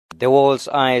The world's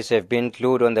eyes have been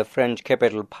glued on the French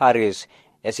capital Paris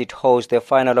as it hosts the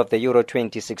final of the Euro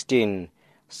 2016.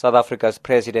 South Africa's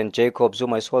President Jacob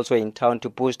Zuma is also in town to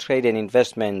boost trade and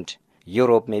investment.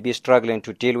 Europe may be struggling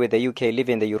to deal with the UK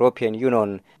leaving the European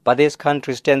Union, but this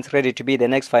country stands ready to be the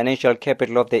next financial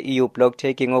capital of the EU bloc,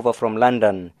 taking over from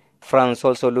London. France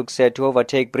also looks set to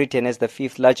overtake Britain as the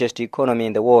fifth largest economy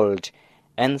in the world,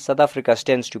 and South Africa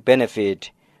stands to benefit.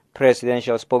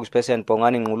 Presidential spokesperson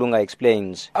Bongani Ngqulunga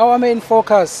explains. Our main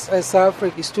focus as South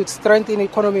Africa is to strengthen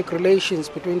economic relations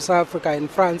between South Africa and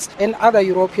France and other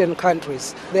European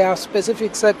countries. There are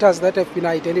specific sectors that have been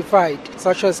identified,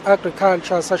 such as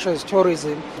agriculture, such as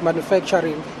tourism,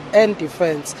 manufacturing, and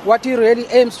defense. What he really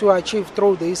aims to achieve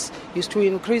through this is to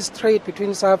increase trade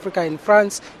between South Africa and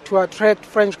France, to attract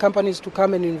French companies to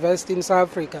come and invest in South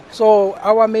Africa. So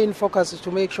our main focus is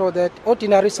to make sure that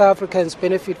ordinary South Africans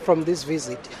benefit from this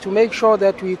visit, to make sure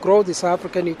that we grow the South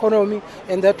African economy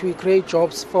and that we create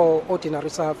jobs for ordinary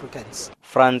South Africans.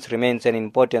 France remains an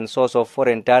important source of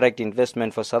foreign direct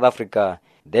investment for South Africa.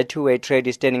 The two-way trade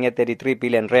is standing at 33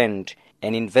 billion rand,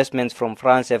 and investments from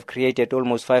France have created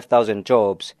almost 5,000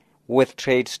 jobs. With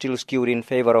trade still skewed in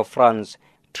favor of France,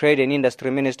 Trade and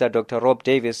Industry Minister Dr. Rob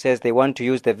Davies says they want to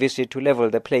use the visit to level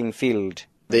the playing field.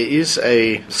 There is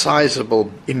a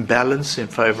sizable imbalance in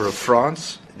favor of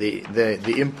France.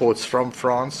 The imports from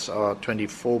France are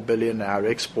 24 billion. Our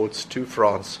exports to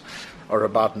France are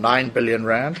about 9 billion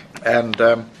rand. And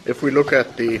if we look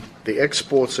at the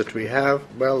exports that we have,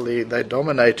 well, they're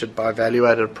dominated by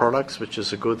value-added products, which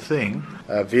is a good thing.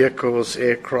 Vehicles,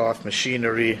 aircraft,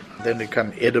 machinery, then they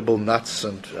come edible nuts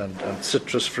and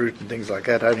citrus fruit and things like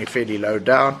that, only fairly low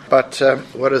down. But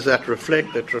what does that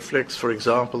reflect? It reflects, for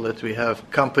example, that we have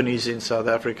companies in South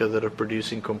Africa that are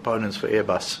producing components for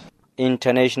Airbus.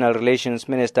 International Relations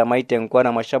Minister Maite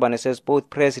Nkoana-Mashabane says both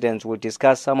presidents will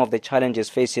discuss some of the challenges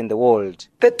facing the world.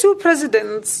 The two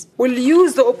presidents will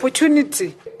use the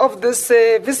opportunity of this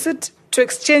visit to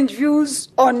exchange views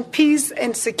on peace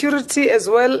and security, as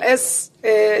well as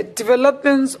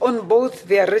developments on both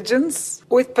their regions,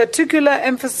 with particular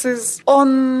emphasis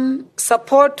on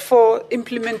support for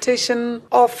implementation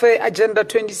of Agenda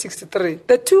 2063.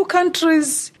 The two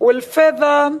countries will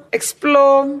further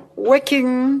explore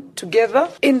working together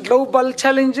in global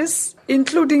challenges,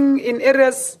 including in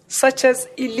areas such as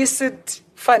illicit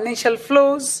financial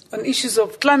flows, on issues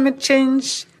of climate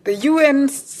change, the UN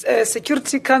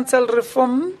Security Council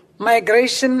reform,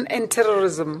 migration and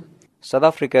terrorism. South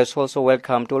Africa has also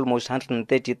welcomed almost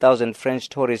 130,000 French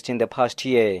tourists in the past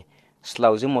year.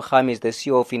 Slauzi Mukhami is the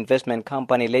CEO of investment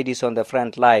company Ladies on the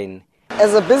Front Line.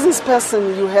 As a business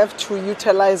person, you have to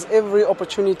utilize every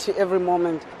opportunity, every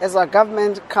moment. As our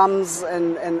government comes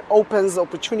and opens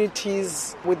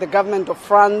opportunities with the government of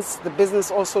France, the business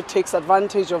also takes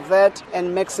advantage of that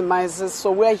and maximizes.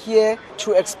 So we're here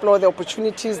to explore the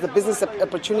opportunities, the business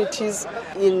opportunities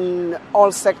in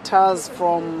all sectors,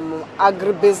 from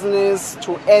agribusiness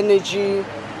to energy.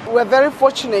 We're very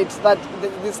fortunate that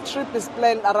this trip is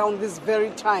planned around this very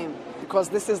time, because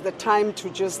this is the time to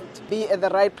just be at the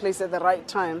right place at the right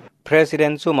time.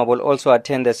 President Zuma will also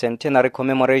attend the centenary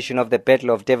commemoration of the Battle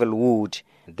of Devil Wood.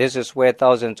 This is where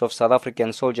thousands of South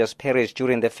African soldiers perished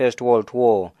during the First World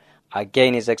War.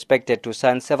 Again, is expected to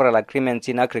sign several agreements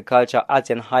in agriculture, arts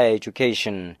and higher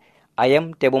education. I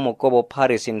am Tebo Mokobo,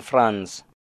 Paris in France.